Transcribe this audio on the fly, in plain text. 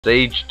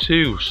Stage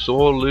 2,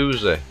 sore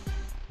loser,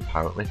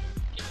 apparently.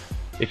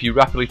 If you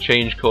rapidly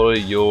change colour,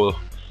 you're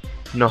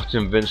not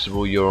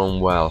invincible, you're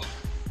unwell.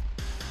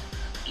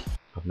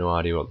 I've no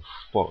idea what the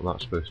fuck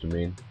that's supposed to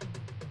mean.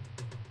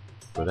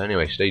 But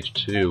anyway, stage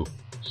 2,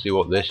 see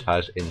what this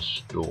has in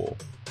store.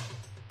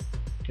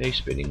 A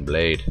spinning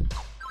blade.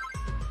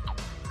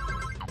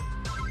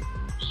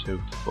 So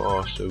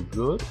far, so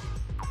good.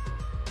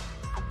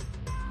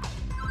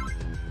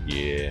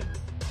 Yeah.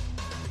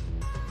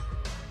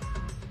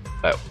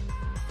 Oh.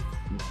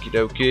 Okie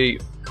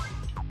dokie.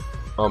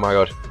 Oh my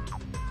god.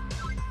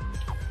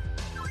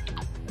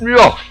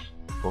 Yo!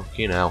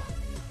 Fucking hell.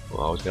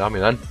 Well, I was gonna have me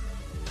then.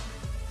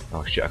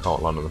 Oh shit, I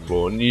can't land on the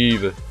floor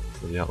neither.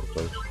 Really out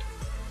close.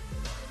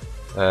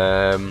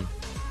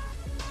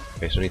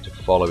 Okay, so I need to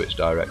follow its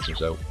direction,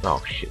 so.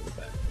 Oh shit, the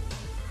bed.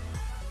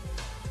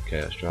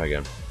 Okay, let's try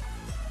again.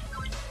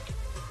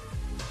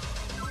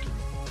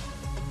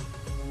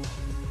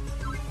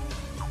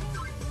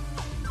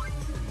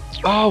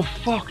 Oh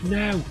fuck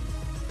no!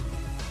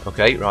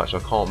 Okay, right, so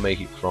I can't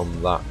make it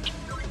from that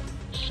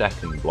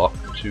second block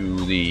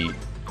to the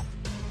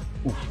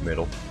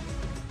middle.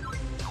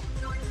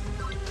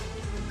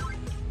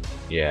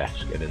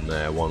 Yes, get in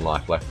there. One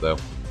life left though.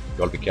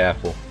 Gotta be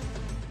careful.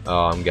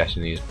 Oh, I'm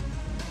guessing these.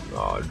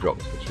 Oh, I dropped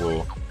to the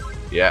floor.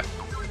 Yeah.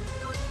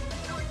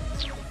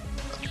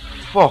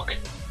 Fuck!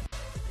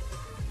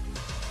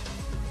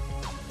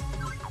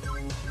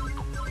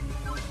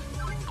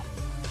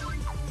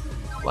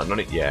 Land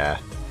on it, yeah.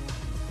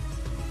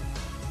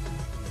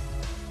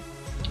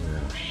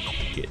 Oh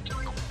shit.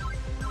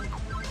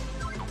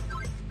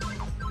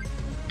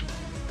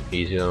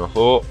 Easier than I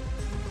thought.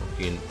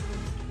 Fucking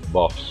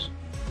boss.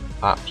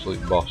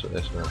 Absolute boss at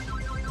this now.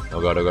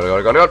 Oh god, oh god,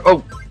 oh god, oh god,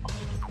 oh!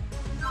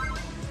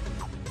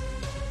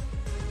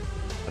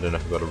 I don't know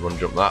if I've got to run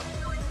jump that.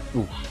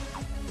 Oof.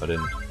 I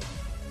didn't.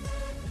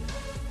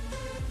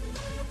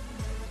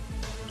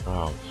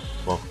 Oh,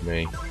 fuck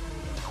me.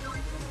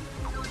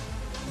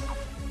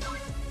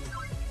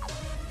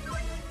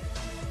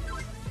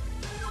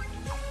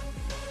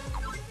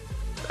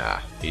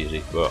 Ah,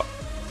 easy, but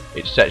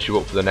it sets you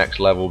up for the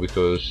next level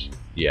because,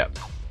 yeah.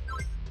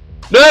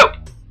 No!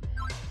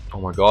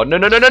 Oh my god, no,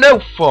 no, no, no, no!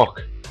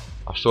 Fuck!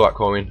 I saw that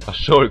coming. I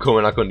saw it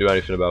coming, I couldn't do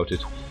anything about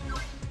it.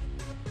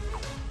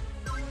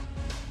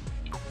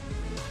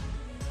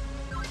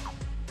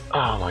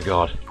 Oh my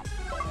god.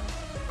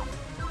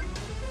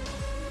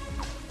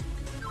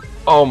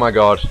 Oh my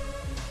god.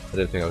 I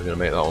didn't think I was going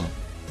to make that one.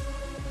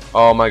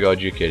 Oh my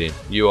god, you're kidding.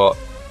 You are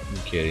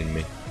kidding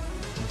me.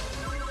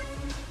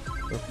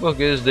 The fuck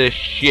is this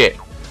shit?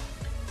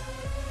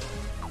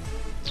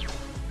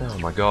 Oh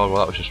my god, well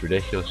that was just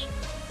ridiculous.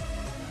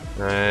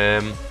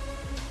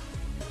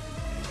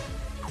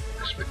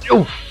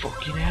 Oh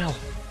fucking hell!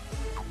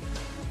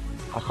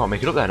 I can't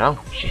make it up there now.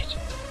 Shit.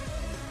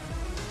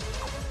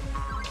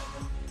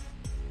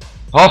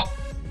 Oh!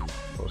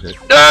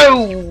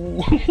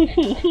 No!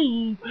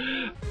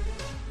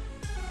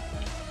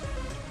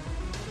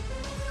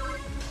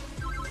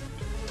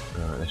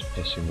 Alright, this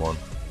pissing one.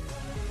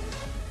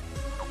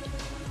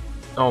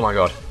 Oh my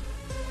god.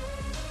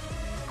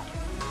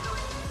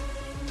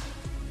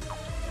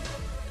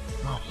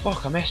 Oh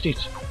fuck, I missed it.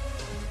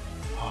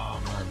 Oh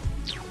man.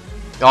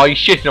 Oh, you're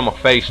shitting on my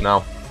face now.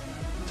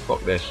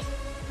 Fuck this.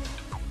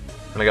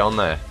 Can I get on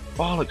there?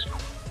 Bollocks.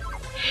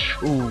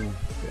 Ooh,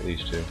 get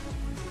these two.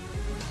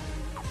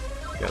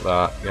 Get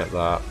that, get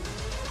that.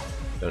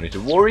 Don't need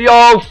to worry.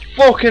 Oh,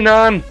 fucking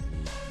man!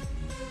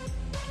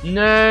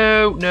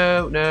 No,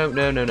 no, no,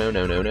 no, no, no,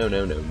 no, no, no,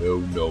 no, no, no,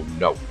 no,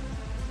 no.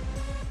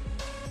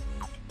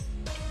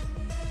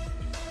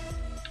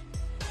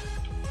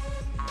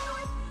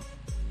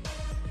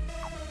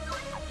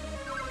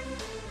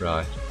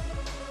 Right.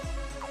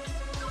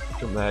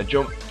 Jump there,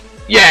 jump.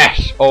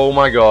 Yes! Oh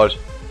my god.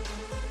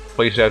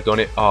 Please say I've done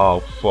it. Oh,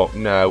 fuck,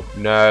 no,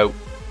 no.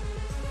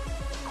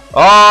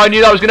 Oh, I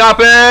knew that was going to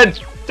happen!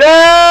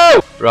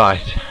 No!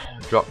 Right,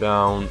 drop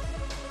down.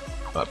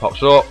 Right,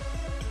 pops up.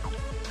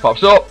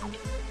 Pops up.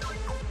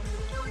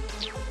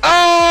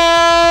 Oh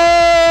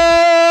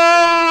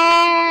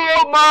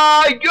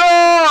my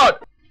god!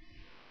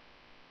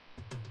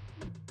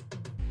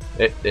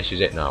 This is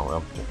it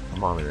now.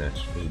 I'm on this.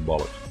 This is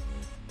bollocks.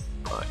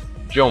 Right,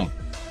 jump.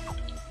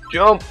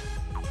 Jump.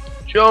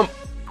 Jump.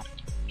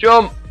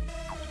 Jump.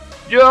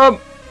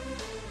 Jump.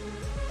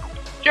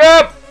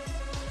 Jump.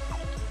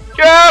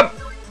 Jump!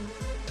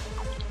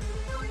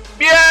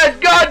 Yes!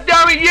 God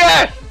damn it,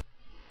 yes!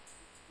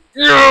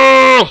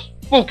 Yes!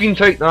 Fucking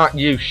take that,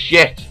 you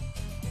shit!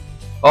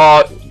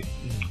 Oh,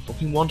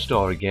 fucking 1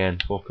 star again.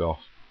 Fuck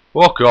off.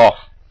 Fuck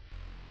off!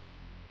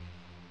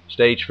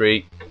 Stage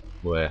 3.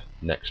 Where?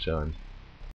 Next time.